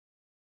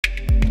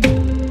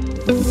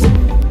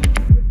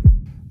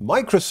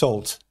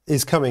Microsalt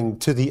is coming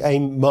to the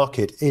AIM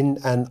market in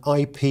an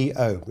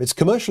IPO. It's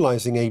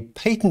commercializing a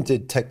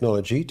patented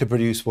technology to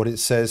produce what it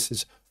says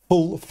is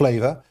full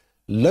flavor,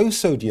 low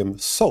sodium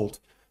salt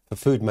for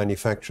food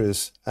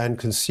manufacturers and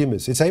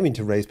consumers. It's aiming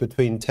to raise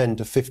between 10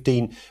 to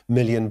 15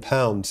 million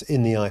pounds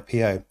in the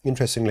IPO.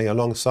 Interestingly,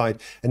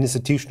 alongside an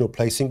institutional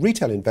placing,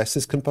 retail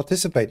investors can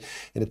participate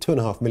in a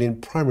 2.5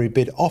 million primary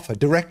bid offer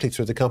directly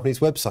through the company's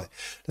website.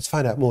 Let's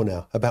find out more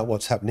now about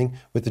what's happening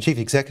with the Chief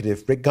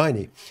Executive, Rick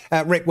Guiney.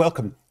 Rick,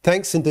 welcome.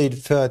 Thanks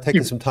indeed for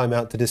taking some time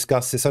out to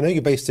discuss this. I know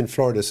you're based in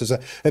Florida, so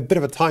there's a bit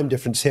of a time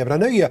difference here, but I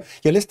know you're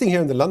listing here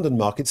in the London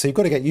market, so you've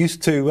got to get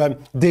used to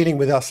dealing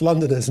with us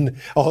Londoners and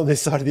on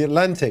this side of the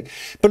Atlantic.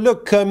 But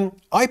look,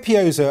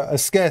 IPOs are a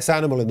scarce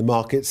animal in the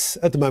markets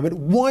at the moment.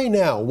 Why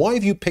now? Why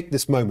have you picked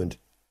this moment?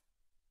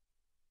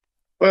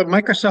 Well,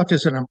 Microsoft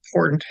is an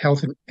important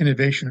health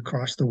innovation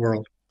across the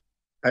world.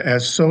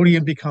 As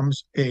sodium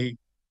becomes a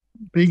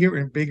bigger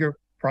and bigger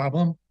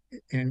problem,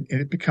 and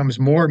it becomes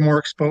more and more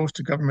exposed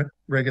to government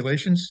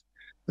regulations,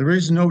 there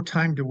is no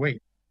time to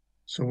wait.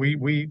 So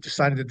we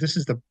decided that this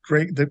is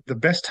the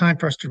best time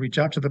for us to reach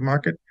out to the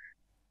market.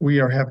 We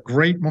have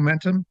great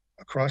momentum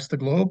across the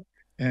globe,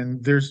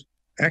 and there's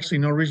actually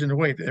no reason to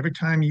wait. Every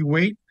time you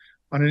wait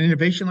on an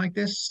innovation like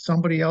this,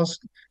 somebody else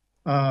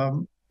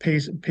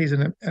pays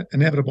an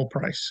inevitable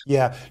price.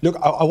 Yeah, look,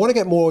 I want to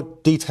get more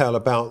detail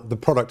about the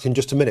product in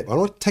just a minute. I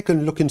want to take a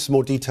look into some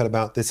more detail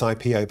about this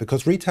IPO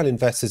because retail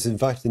investors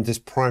invited in this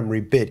primary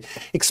bid.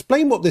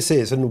 Explain what this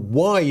is and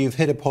why you've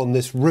hit upon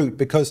this route,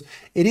 because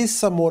it is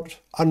somewhat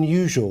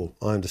unusual,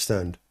 I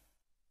understand.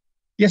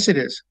 Yes, it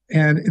is.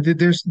 And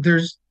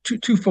there's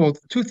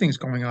two things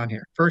going on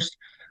here. First,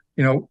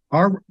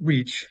 our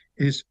reach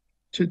is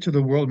to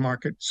the world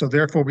market. So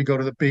therefore, we go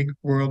to the big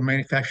world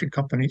manufacturing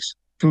companies,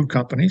 food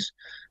companies,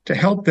 to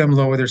help them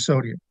lower their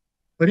sodium.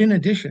 But in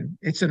addition,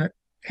 it's an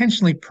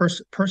intentionally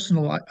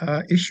personal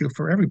issue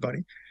for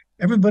everybody.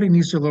 Everybody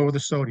needs to lower the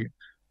sodium,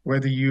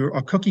 whether you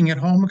are cooking at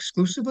home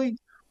exclusively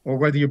or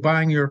whether you're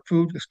buying your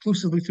food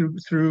exclusively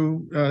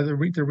through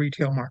the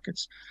retail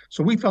markets.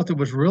 So we felt it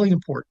was really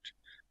important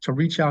to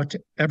reach out to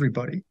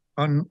everybody,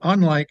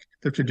 unlike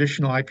the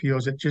traditional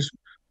IPOs that just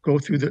go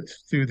through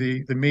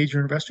the major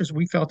investors.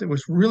 We felt it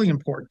was really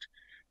important,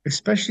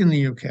 especially in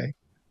the UK,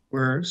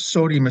 where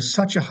sodium has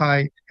such a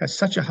high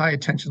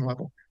attention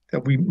level,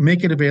 that we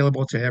make it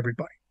available to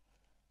everybody.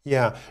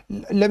 Yeah.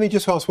 Let me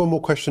just ask one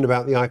more question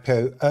about the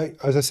IPO.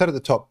 As I said at the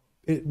top,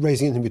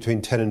 raising anything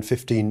between 10 and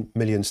 15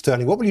 million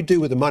sterling. What will you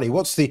do with the money?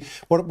 What's the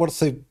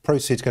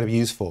proceeds going to be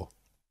used for?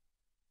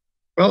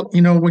 Well,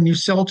 when you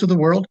sell to the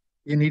world,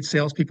 you need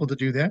salespeople to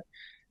do that.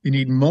 You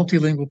need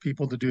multilingual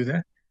people to do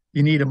that.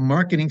 You need a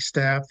marketing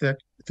staff that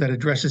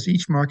addresses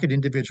each market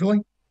individually.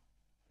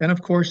 And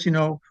of course,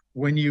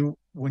 when you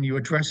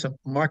address a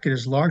market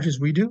as large as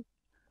we do,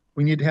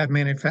 we need to have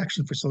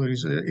manufacturing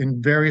facilities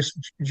in various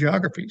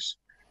geographies.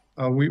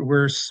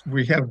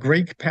 We have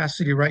great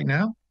capacity right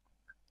now,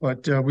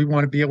 but we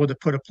want to be able to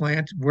put a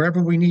plant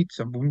wherever we need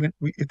some.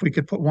 If we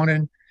could put one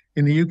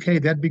in the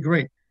UK, that'd be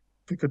great.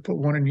 If we could put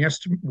one in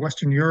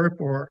Western Europe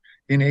or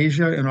in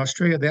Asia and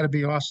Australia, that'd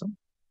be awesome.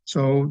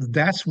 So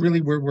that's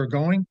really where we're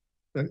going.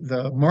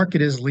 The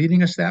market is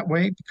leading us that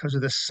way because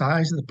of the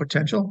size of the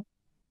potential.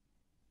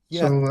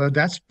 Yeah. So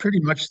that's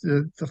pretty much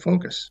the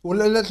focus. Well,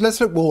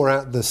 let's look more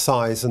at the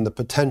size and the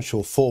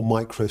potential for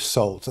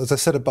Microsalt. As I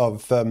said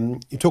above,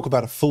 you talk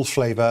about a full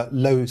flavor,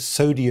 low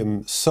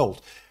sodium salt.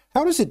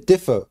 How does it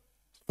differ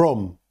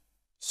from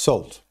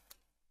salt?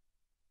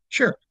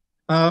 Sure.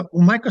 Well,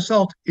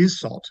 Microsalt is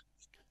salt.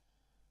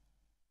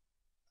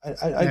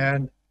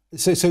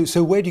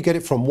 So where do you get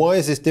it from? Why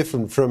is this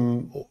different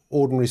from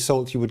ordinary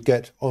salt you would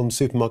get on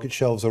supermarket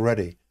shelves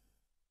already?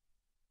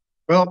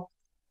 Well,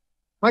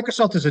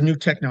 Microsalt is a new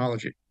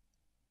technology,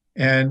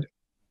 and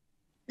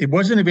it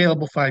wasn't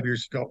available 5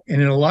 years ago.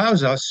 And it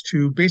allows us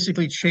to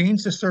basically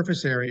change the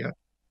surface area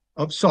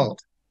of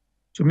salt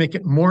to make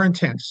it more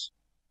intense,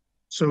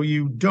 so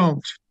you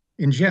don't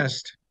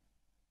ingest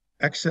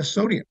excess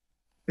sodium.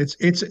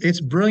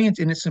 It's brilliant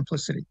in its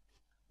simplicity.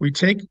 We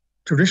take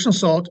traditional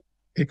salt.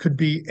 It could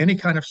be any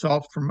kind of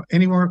salt from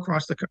anywhere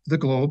across the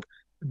globe.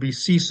 It could be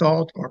sea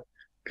salt or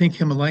pink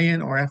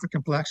Himalayan or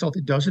African black salt.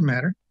 It doesn't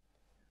matter.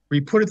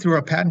 We put it through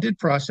a patented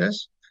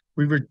process.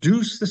 We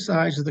reduce the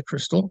size of the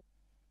crystal.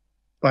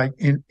 By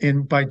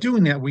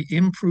doing that, we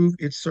improve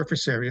its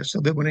surface area so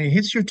that when it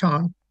hits your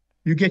tongue,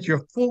 you get your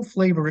full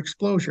flavor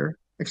explosion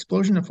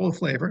of full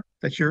flavor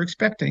that you're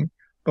expecting,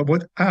 but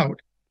without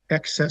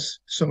excess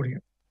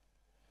sodium.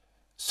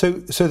 So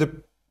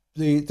the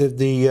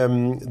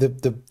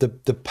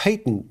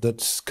patent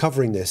that's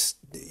covering this,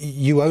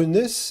 you own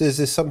this? Is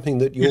this something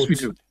that Yes, we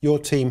do. your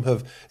team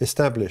have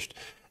established?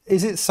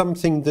 Is it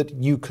something that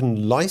you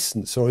can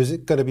license, or is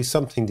it going to be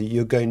something that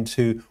you're going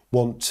to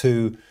want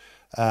to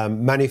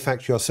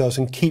manufacture yourselves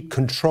and keep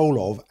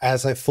control of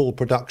as a full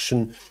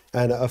production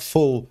and a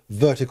full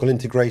vertical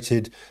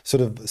integrated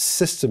sort of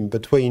system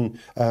between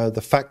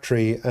the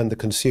factory and the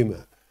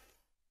consumer?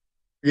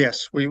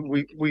 Yes, our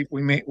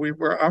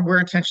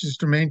intention is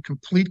to maintain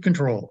complete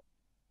control.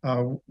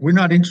 We're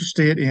not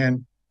interested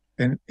in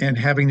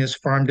having this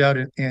farmed out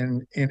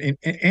and in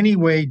any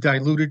way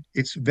diluted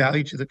its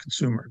value to the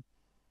consumer.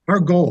 Our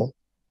goal,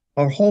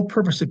 our whole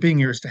purpose of being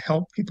here is to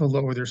help people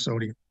lower their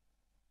sodium.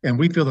 And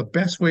we feel the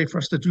best way for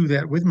us to do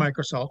that with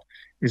Microsalt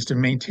is to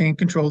maintain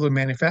control of the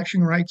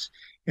manufacturing rights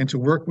and to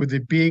work with the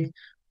big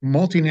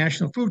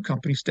multinational food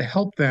companies to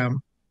help them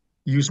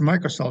use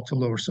Microsalt to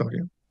lower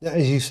sodium.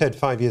 As you said,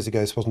 5 years ago,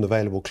 this wasn't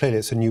available. Clearly,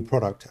 it's a new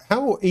product.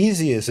 How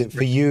easy is it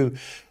for you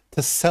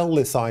to sell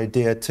this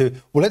idea to,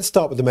 well, let's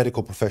start with the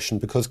medical profession,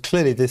 because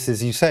clearly this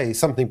is, you say,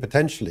 something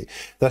potentially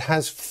that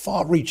has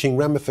far-reaching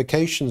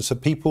ramifications for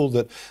people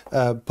that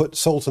put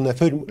salt in their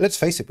food. Let's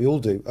face it, we all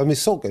do. I mean,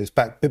 salt goes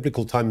back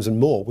biblical times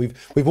and more.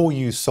 We've all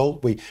used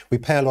salt. We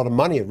pay a lot of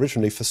money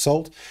originally for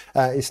salt.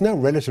 It's now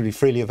relatively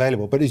freely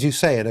available, but as you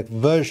say, in a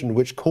version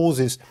which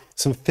causes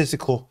some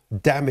physical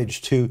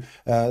damage to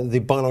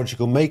the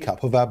biological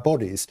makeup of our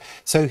bodies.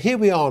 So here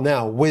we are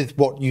now with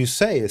what you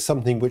say is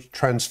something which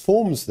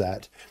transforms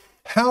that.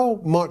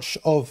 What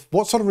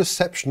sort of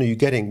reception are you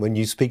getting when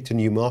you speak to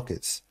new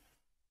markets?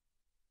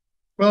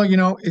 Well,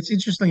 it's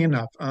interesting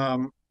enough.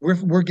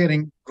 We're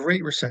getting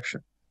great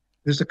reception.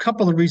 There's a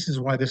couple of reasons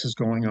why this is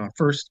going on.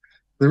 First,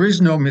 there is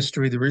no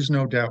mystery, there is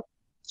no doubt.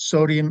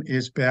 Sodium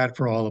is bad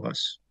for all of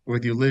us,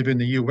 whether you live in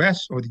the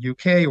US or the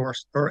UK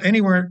or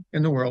anywhere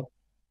in the world.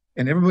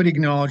 And everybody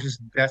acknowledges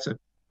that's a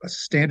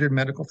standard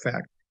medical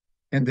fact,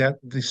 and that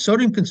the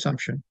sodium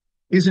consumption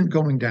isn't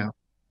going down.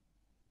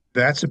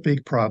 That's a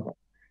big problem.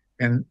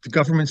 And the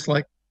governments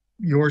like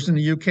yours in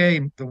the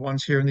UK, the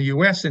ones here in the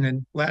US and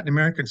in Latin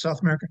America and South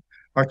America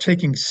are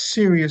taking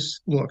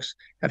serious looks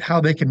at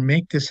how they can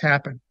make this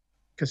happen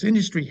because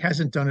industry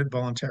hasn't done it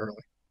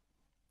voluntarily.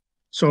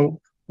 So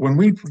when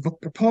we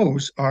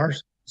propose our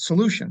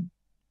solution,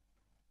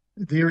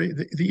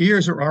 the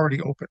ears are already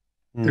open.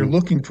 They're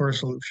looking for a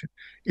solution.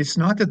 It's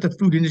not that the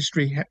food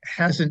industry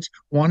hasn't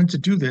wanted to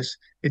do this.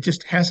 It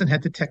just hasn't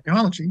had the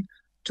technology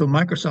till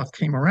Microsoft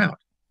came around.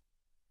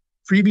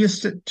 Previous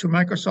to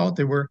Microsalt,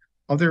 there were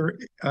other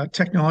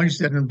technologies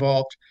that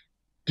involved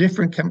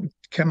different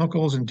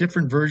chemicals and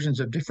different versions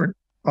of different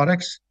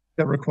products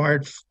that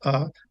required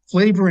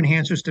flavor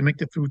enhancers to make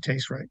the food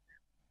taste right.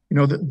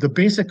 The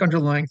basic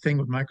underlying thing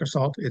with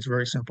Microsalt is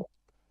very simple.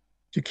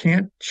 You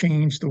can't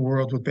change the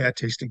world with bad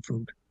tasting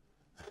food.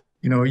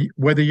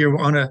 Whether you're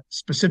on a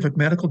specific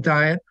medical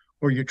diet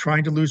or you're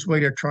trying to lose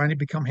weight or trying to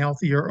become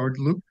healthier or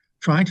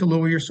trying to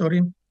lower your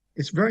sodium,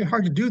 it's very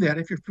hard to do that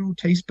if your food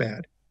tastes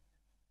bad.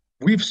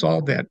 We've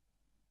solved that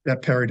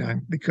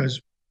paradigm because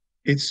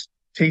it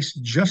tastes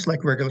just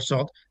like regular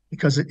salt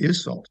because it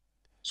is salt.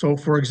 So,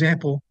 for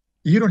example,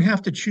 you don't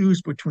have to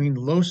choose between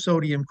low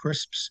sodium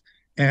crisps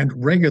and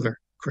regular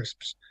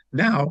crisps.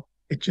 Now,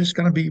 it's just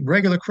going to be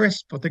regular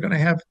crisps, but they're going to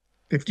have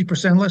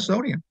 50% less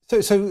sodium.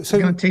 So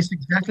they're going to taste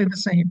exactly the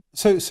same.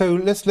 So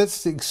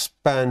let's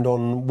expand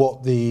on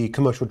what the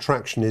commercial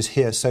traction is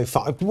here so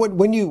far.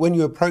 When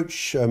you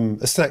approach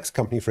a snacks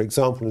company, for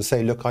example, and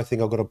say, look, I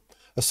think I've got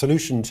a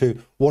solution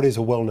to what is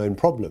a well-known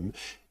problem,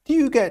 do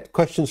you get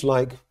questions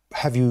like,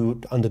 have you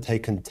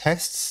undertaken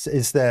tests?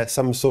 Is there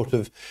some sort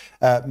of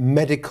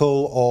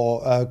medical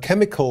or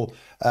chemical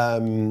I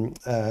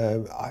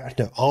don't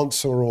know,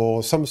 answer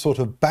or some sort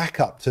of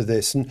backup to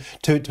this, and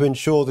to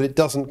ensure that it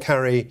doesn't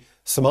carry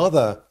some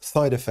other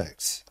side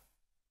effects?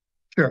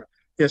 Sure.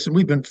 Yes, and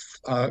we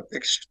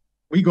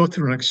go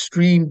through an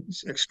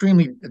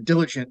extremely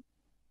diligent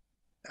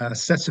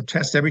sets of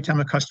tests every time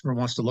a customer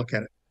wants to look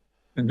at it.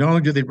 And not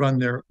only do they run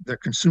their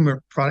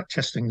consumer product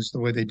testings the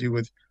way they do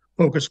with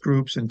focus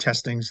groups and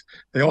testings,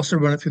 they also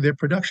run it through their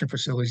production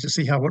facilities to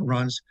see how it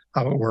runs,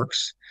 how it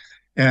works.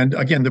 And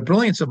again, the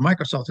brilliance of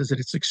Microsalt is that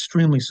it's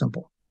extremely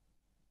simple.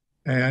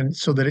 And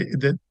so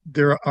that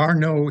there are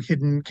no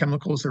hidden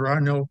chemicals,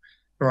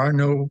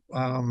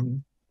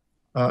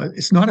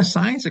 it's not a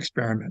science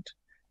experiment.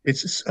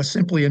 It's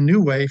simply a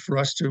new way for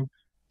us to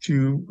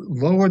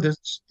lower the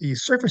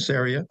surface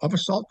area of a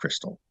salt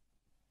crystal.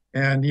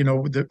 And,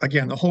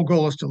 again, the whole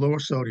goal is to lower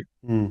sodium.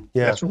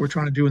 Yeah. That's what we're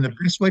trying to do. And the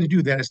best way to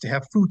do that is to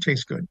have food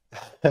taste good.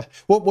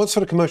 What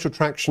sort of commercial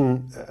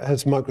traction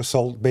has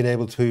Microsalt been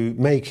able to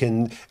make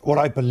in what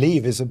I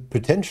believe is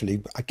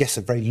potentially, I guess,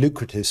 a very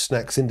lucrative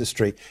snacks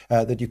industry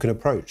that you can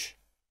approach?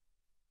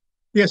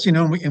 Yes, we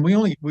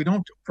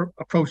don't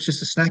approach just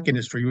the snack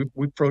industry.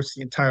 We approach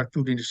the entire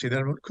food industry.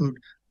 That would include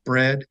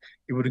bread.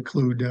 It would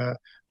include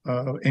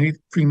any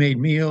pre-made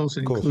meals.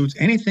 It includes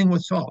anything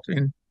with salt.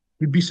 And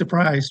you'd be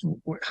surprised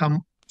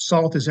how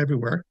salt is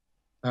everywhere.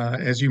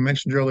 As you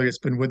mentioned earlier, it's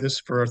been with us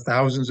for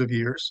thousands of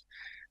years.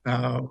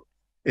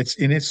 It's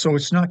in it, so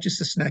it's not just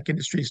the snack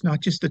industry. It's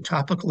not just the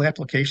topical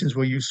applications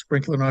where you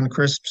sprinkle it on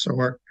crisps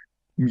or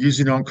use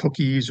it on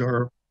cookies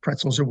or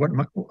pretzels or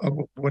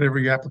whatever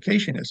your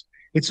application is.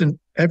 It's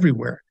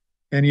everywhere.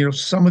 And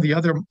some of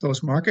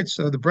those markets,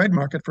 the bread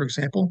market, for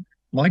example,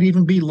 might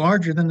even be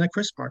larger than the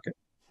crisp market.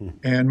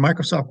 And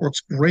Microsalt works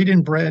great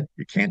in bread.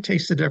 You can't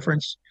taste the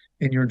difference,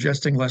 and you're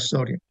ingesting less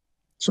sodium.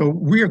 So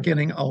we are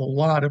getting a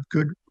lot of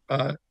good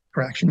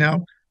traction.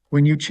 Now,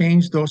 when you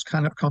change those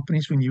kind of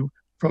companies, when you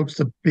approach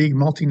the big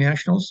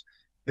multinationals,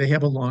 they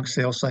have a long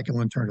sales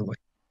cycle internally.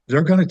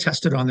 They're going to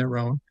test it on their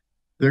own.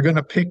 They're going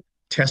to pick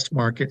test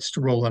markets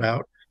to roll it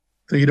out.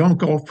 So you don't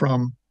go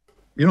from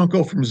 0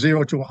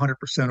 to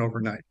 100%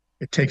 overnight.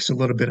 It takes a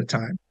little bit of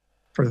time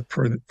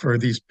for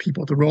these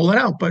people to roll it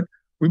out. But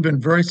we've been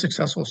very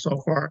successful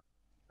so far.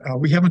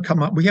 We haven't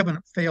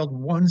failed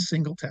one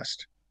single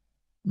test,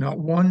 not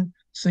one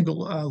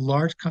single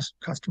large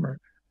customer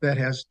that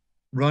has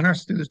run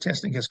us through the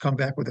testing has come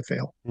back with a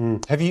fail.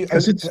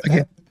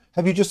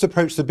 Have you just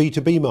approached the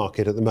B2B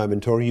market at the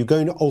moment, or are you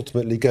going to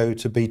ultimately go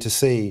to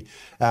B2C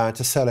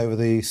to sell over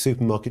the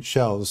supermarket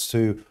shelves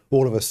to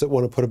all of us that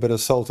want to put a bit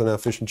of salt on our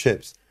fish and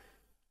chips?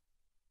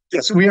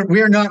 Yes, we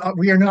are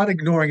not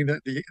ignoring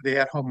the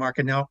at-home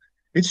market. Now,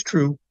 it's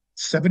true,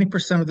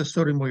 70% of the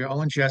sodium we all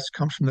ingest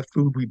comes from the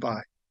food we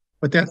buy.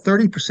 But that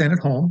 30% at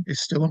home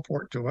is still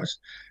important to us,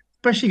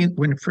 especially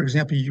when, for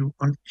example,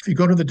 if you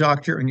go to the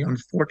doctor and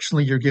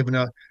unfortunately you're given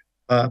a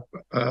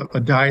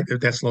diet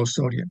that's low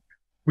sodium.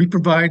 We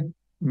provide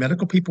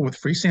medical people with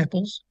free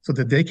samples so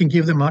that they can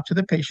give them out to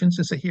the patients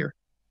and say, here,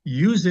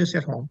 use this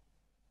at home.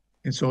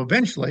 And so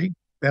eventually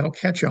that'll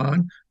catch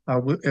on.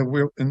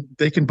 And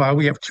they can buy,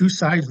 we have 2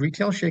 size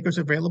retail shakers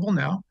available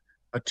now,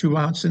 a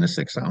 2-ounce and a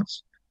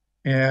 6-ounce.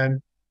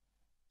 And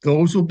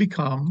those will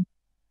become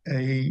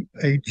a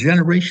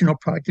generational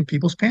product in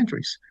people's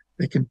pantries.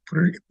 They can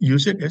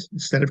use it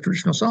instead of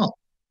traditional salt.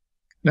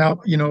 Now,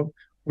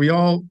 we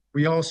all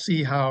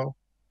see how,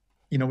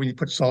 when you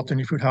put salt in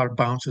your food, how it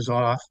bounces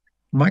off.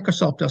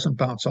 Microsalt doesn't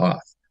bounce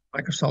off.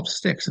 Microsalt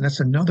sticks, and that's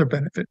another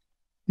benefit.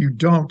 You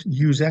don't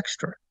use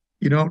extra.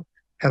 You don't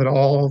have it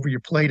all over your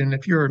plate. And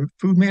if you're a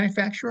food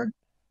manufacturer,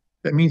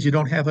 that means you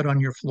don't have it on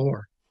your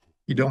floor.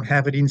 You don't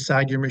have it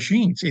inside your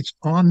machines. It's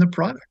on the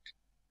product.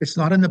 It's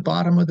not in the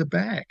bottom of the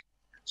bag.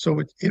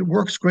 So it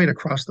works great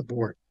across the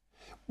board.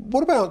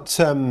 What about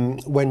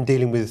when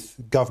dealing with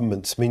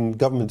governments? I mean,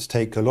 governments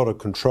take a lot of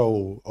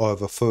control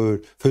over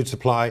food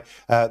supply,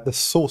 the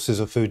sources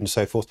of food and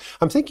so forth.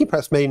 I'm thinking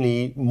perhaps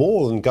mainly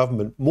more than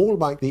government, more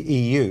like the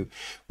EU,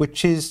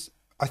 which is,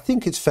 I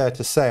think it's fair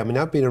to say, I mean,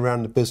 I've been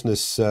around the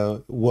business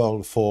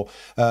world for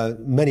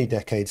many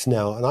decades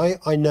now, and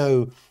I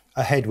know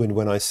a headwind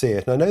when I see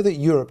it. And I know that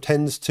Europe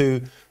tends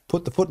to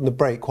put the foot in the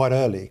brake quite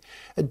early.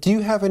 Do you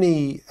have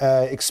any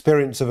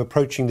experience of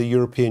approaching the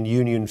European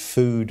Union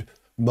food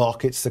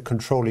markets, the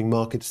controlling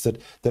markets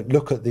that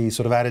look at these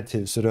sort of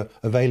additives that are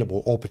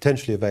available or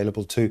potentially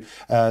available to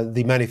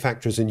the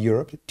manufacturers in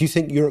Europe? Do you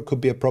think Europe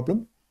could be a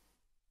problem?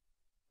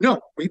 No,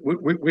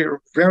 we're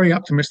very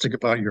optimistic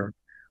about Europe.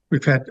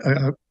 We've had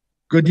a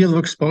good deal of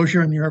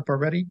exposure in Europe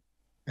already,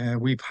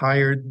 and we've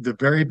hired the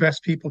very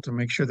best people to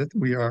make sure that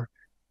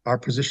our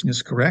position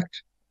is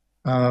correct.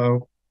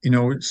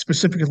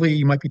 Specifically,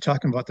 you might be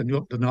talking about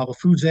the Novel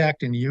Foods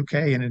Act in the UK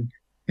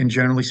and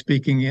generally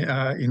speaking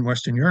in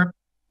Western Europe.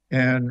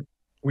 And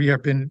we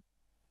have been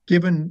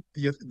given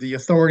the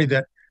authority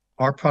that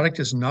our product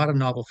is not a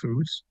novel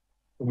foods.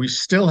 We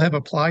still have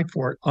applied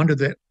for it under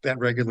that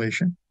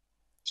regulation.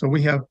 So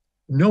we have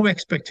no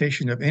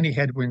expectation of any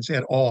headwinds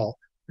at all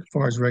as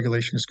far as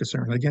regulation is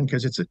concerned. Again,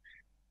 because it's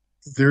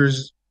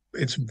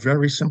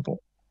very simple.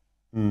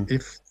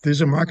 If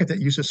there's a market that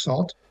uses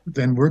salt,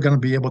 then we're going to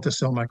be able to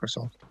sell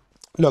Microsalt.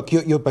 Look,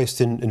 you're based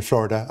in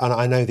Florida, and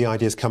I know the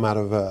ideas come out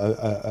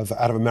of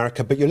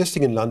America, but you're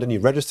listing in London.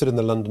 You're registered in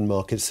the London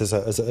markets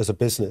as a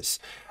business.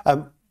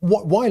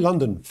 Why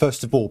London,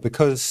 first of all?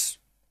 Because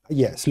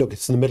yes, look,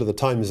 it's in the middle of the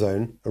time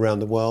zone around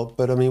the world,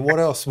 but I mean, what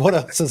else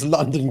does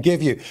London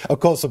give you? Of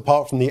course,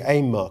 apart from the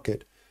AIM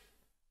market.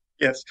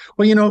 Yes,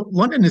 well,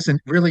 London is a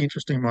really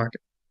interesting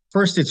market.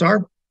 First, it's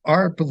our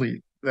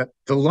belief that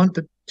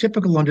the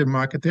typical London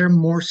market, they're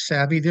more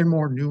savvy, they're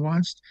more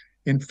nuanced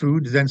in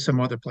food than some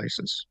other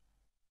places.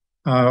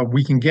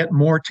 We can get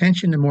more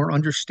attention and more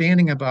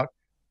understanding about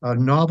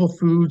novel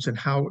foods and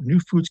how new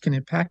foods can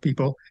impact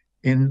people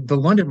in the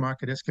London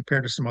market as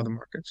compared to some other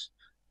markets.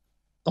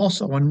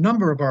 Also, a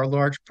number of our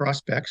large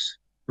prospects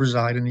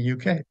reside in the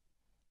UK.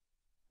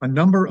 A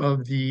number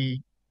of the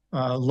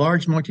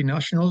large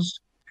multinationals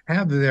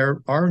have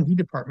their R&D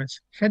departments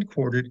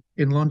headquartered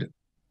in London.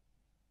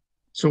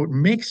 So it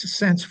makes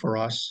sense for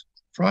us,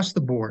 across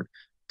the board,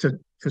 to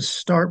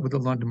start with the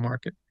London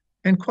market.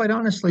 And quite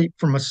honestly,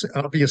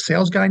 I'll be a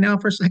sales guy now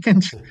for a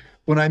second.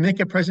 When I make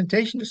a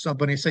presentation to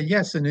somebody and say,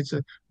 yes, and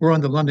we're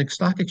on the London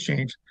Stock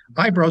Exchange,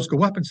 eyebrows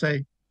go up and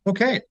say,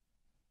 okay.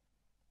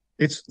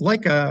 It's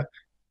like a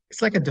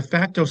de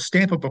facto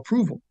stamp of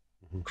approval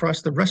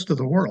across the rest of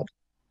the world.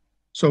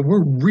 So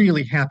we're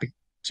really happy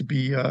to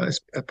be a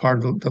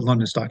part of the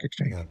London Stock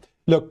Exchange. Yeah.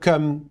 Look,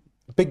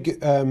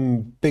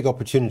 big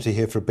opportunity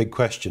here for a big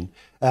question.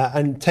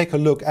 And take a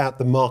look at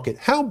the market.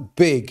 How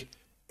big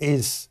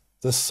is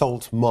the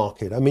salt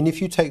market? I mean,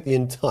 if you take the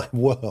entire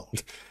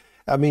world,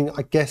 I mean,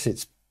 I guess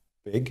it's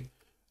big,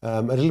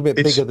 a little bit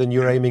bigger than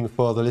you're aiming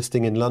for the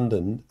listing in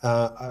London.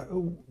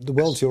 The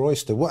world's your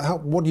oyster. What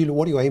are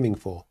you aiming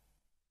for?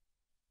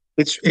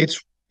 It's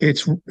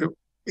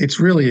it's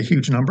really a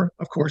huge number,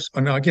 of course.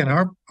 And now, again,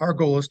 our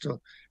goal is to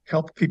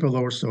help people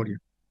lower sodium.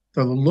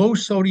 The low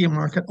sodium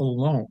market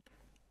alone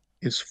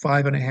is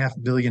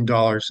 $5.5 billion in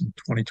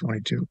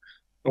 2022.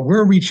 But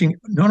we're reaching,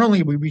 not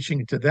only are we reaching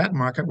into that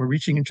market, we're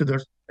reaching into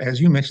the, as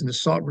you mentioned,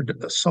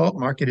 the salt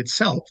market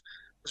itself,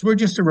 because we're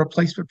just a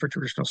replacement for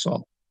traditional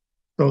salt.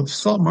 So the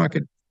salt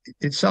market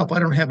itself, I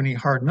don't have any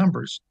hard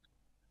numbers.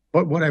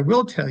 But what I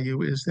will tell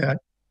you is that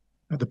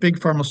the big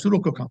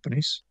pharmaceutical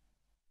companies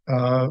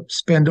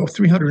spend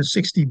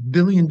 $360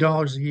 billion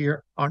a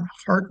year on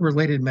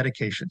heart-related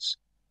medications.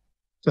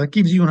 So that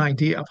gives you an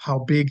idea of how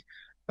big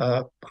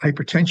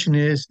hypertension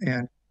is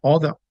and all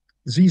the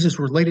diseases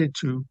related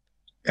to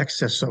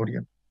excess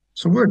sodium.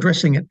 So we're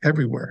addressing it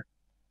everywhere.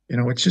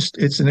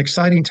 It's an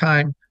exciting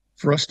time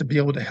for us to be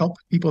able to help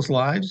people's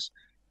lives.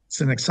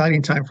 It's an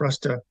exciting time for us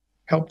to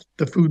help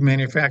the food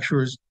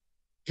manufacturers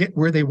get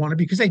where they want to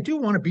be, because they do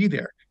want to be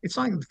there. It's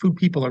not like the food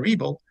people are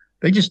evil.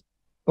 They just,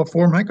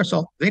 before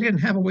Microsalt, they didn't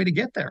have a way to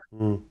get there.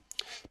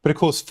 But of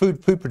course,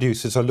 food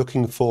producers are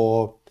looking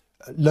for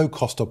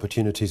low-cost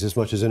opportunities as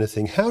much as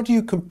anything. How do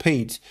you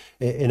compete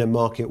in a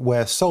market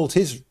where salt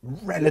is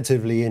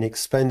relatively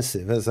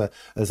inexpensive as an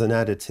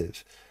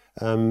additive?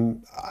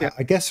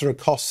 I guess there are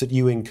costs that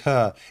you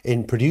incur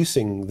in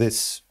producing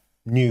this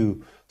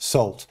new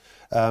salt,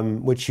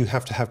 which you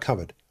have to have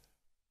covered.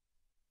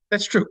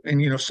 That's true.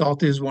 And,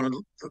 salt is one of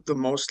the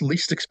most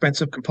least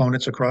expensive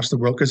components across the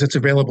world because it's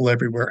available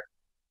everywhere.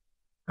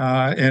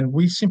 And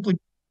we simply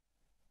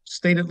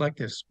state it like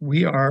this.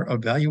 We are a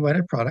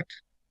value-added product.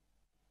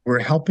 We're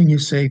helping you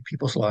save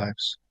people's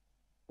lives.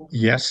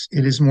 Yes,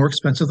 it is more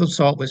expensive than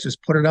salt. Let's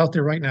just put it out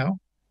there right now.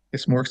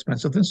 It's more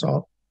expensive than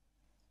salt.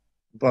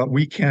 But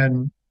we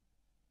can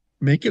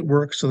make it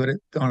work so that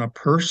on a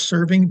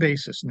per-serving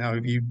basis. Now,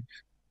 if you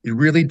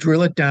really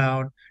drill it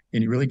down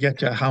and you really get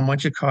to how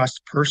much it costs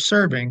per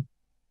serving,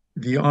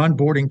 the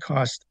onboarding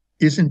cost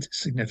isn't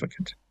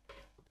significant.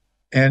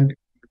 And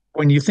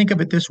when you think of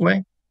it this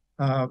way,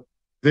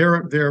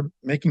 they're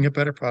making a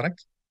better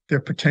product. They're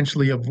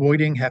potentially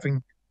avoiding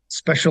having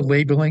special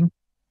labeling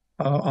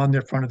on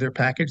their front of their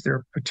package.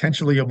 They're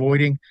potentially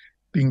avoiding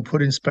being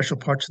put in special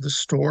parts of the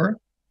store.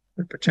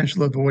 They're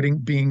potentially avoiding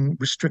being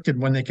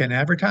restricted when they can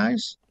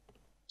advertise.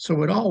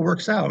 So it all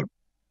works out.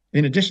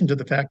 In addition to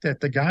the fact that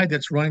the guy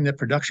that's running the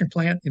production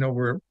plant,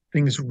 where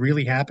things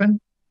really happen,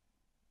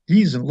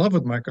 he's in love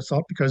with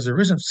Microsalt because there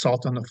isn't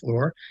salt on the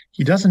floor.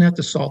 He doesn't have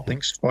to salt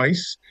things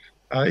twice.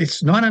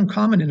 It's not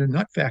uncommon in a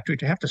nut factory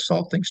to have to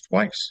salt things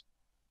twice.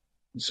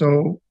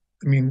 So,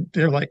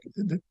 they're like,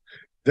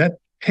 that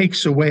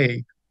takes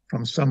away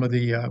from some of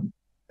the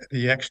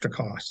extra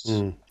costs.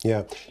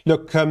 Yeah.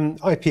 Look,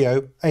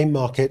 IPO, AIM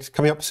market,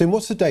 coming up soon.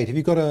 What's the date? Have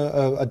you got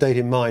a date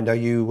in mind? Are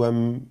you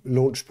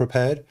launch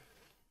prepared?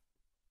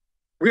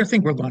 I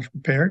think we're launch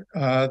prepared.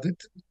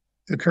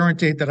 The current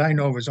date that I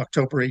know of is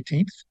October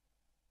 18th.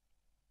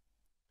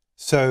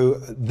 So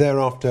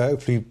thereafter,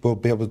 hopefully we'll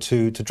be able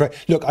to trade.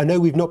 Look, I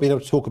know we've not been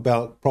able to talk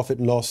about profit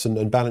and loss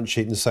and balance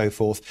sheet and so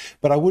forth,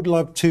 but I would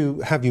love to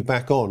have you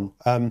back on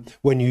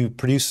when you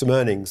produce some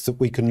earnings that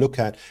we can look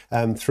at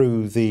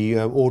through the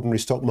ordinary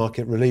stock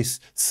market release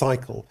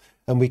cycle,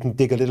 and we can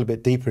dig a little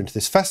bit deeper into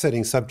this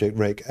fascinating subject,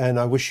 Rick, and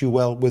I wish you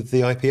well with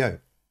the IPO.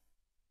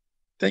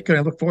 Thank you.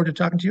 I look forward to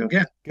talking to you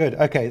again. Good.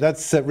 Okay,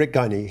 that's Rick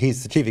Guiney.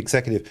 He's the Chief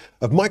Executive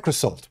of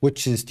Microsalt,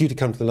 which is due to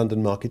come to the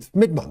London market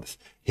mid-month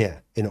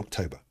here in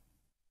October.